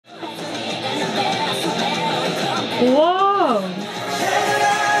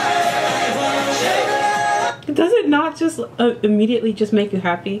not just immediately just make you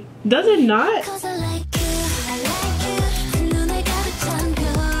happy? Does it not?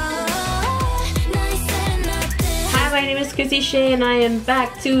 Hi, my name is Tvsize and I am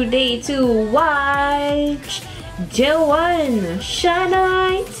back today to watch JO1 Shine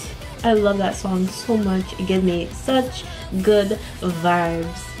Light. I love that song so much. It gives me such good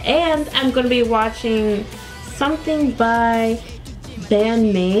vibes. And I'm gonna be watching something by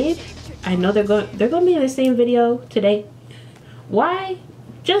Bandmaid. I know they're gonna be in the same video today. Why?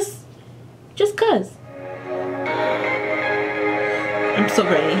 Just cause. I'm so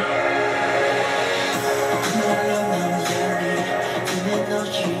ready.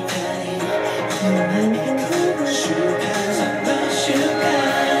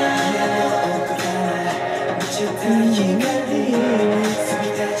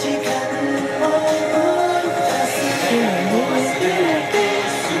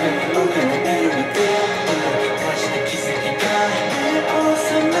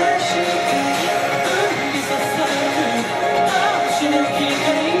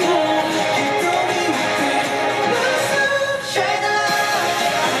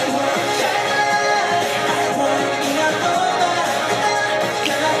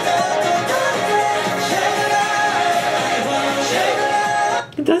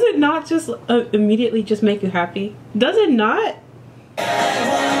 Does it not just immediately just make you happy? Does it not?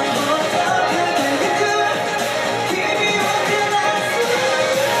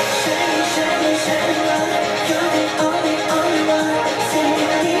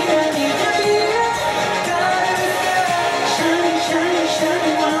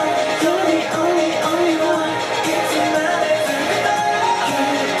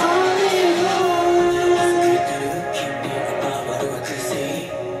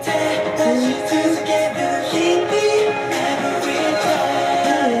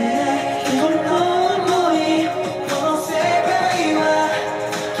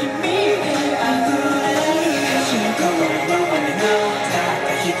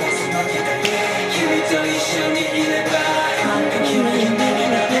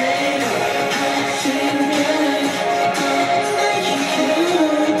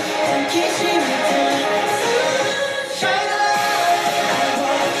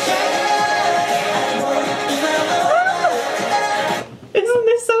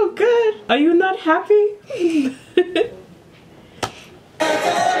 Are you not happy?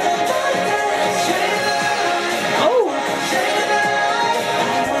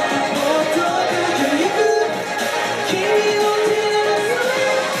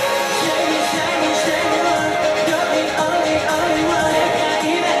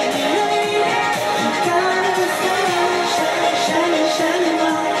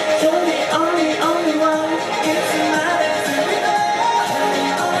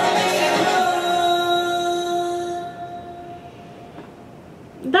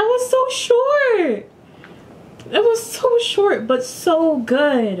 That was so short. It was so short, but so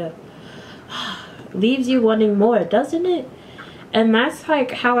good. Leaves you wanting more, doesn't it? And that's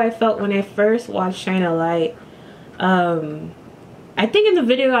like how I felt when I first watched Shine a Light. I think in the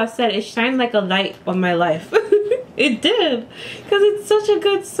video I said it shined like a light on my life. It did, because it's such a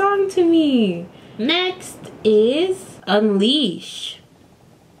good song to me. Next is Unleash.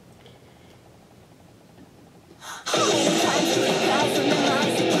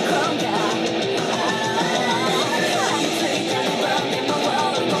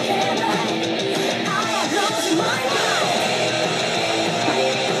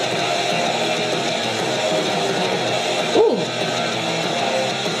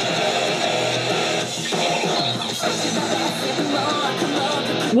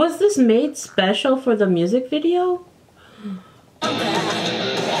 Was this made special for the music video?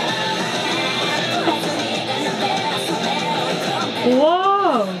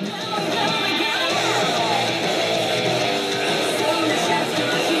 Whoa!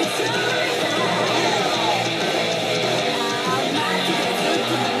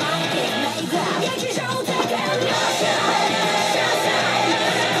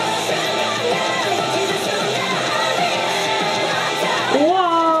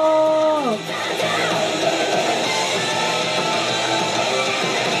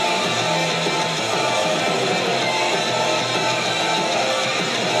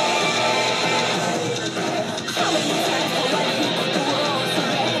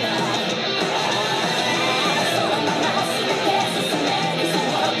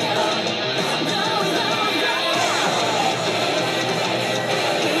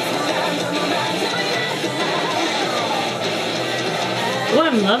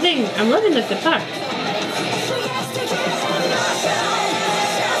 Oh, I'm loving the guitar.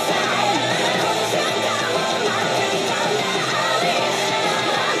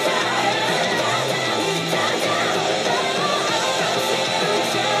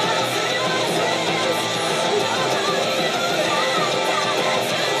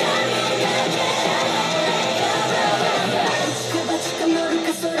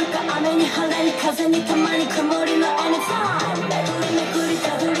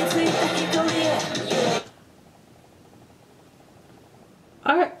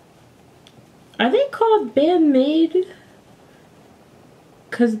 Are they called Bandmaid?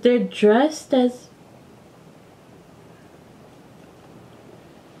 Cause they're dressed as...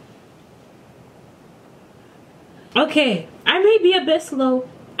 Okay, I may be a bit slow.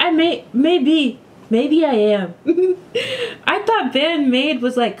 Maybe I am. I thought Bandmaid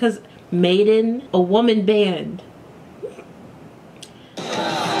was like, cause maiden, a woman band.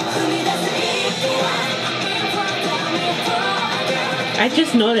 I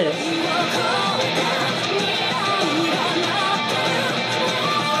just noticed.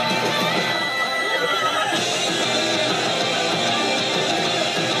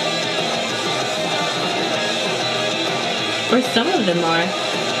 Or some of them are.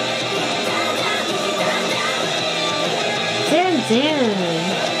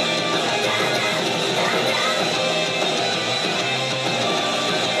 Damn.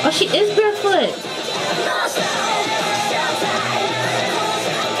 Oh, she is barefoot.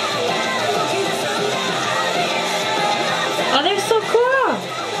 Oh, they're so cool.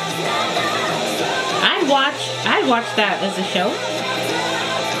 I'd watch that as a show.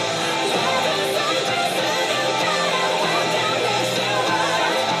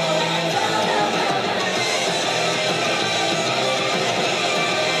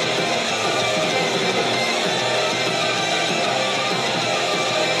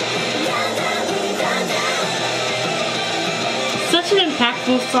 Such an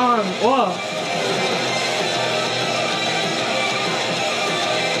impactful song. Whoa.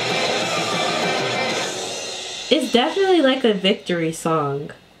 It's definitely like a victory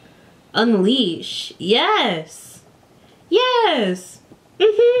song. Unleash. Yes. Yes.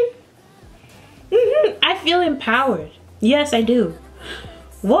 I feel empowered. Yes, I do.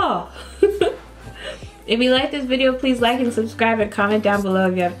 Whoa. If you like this video, please like and subscribe and comment down below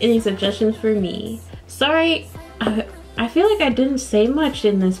if you have any suggestions for me. Sorry, I feel like I didn't say much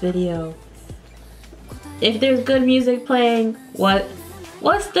in this video. If there's good music playing, what's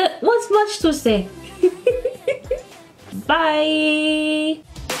much to say? Bye.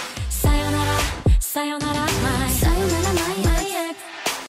 Sayonara, sayonara.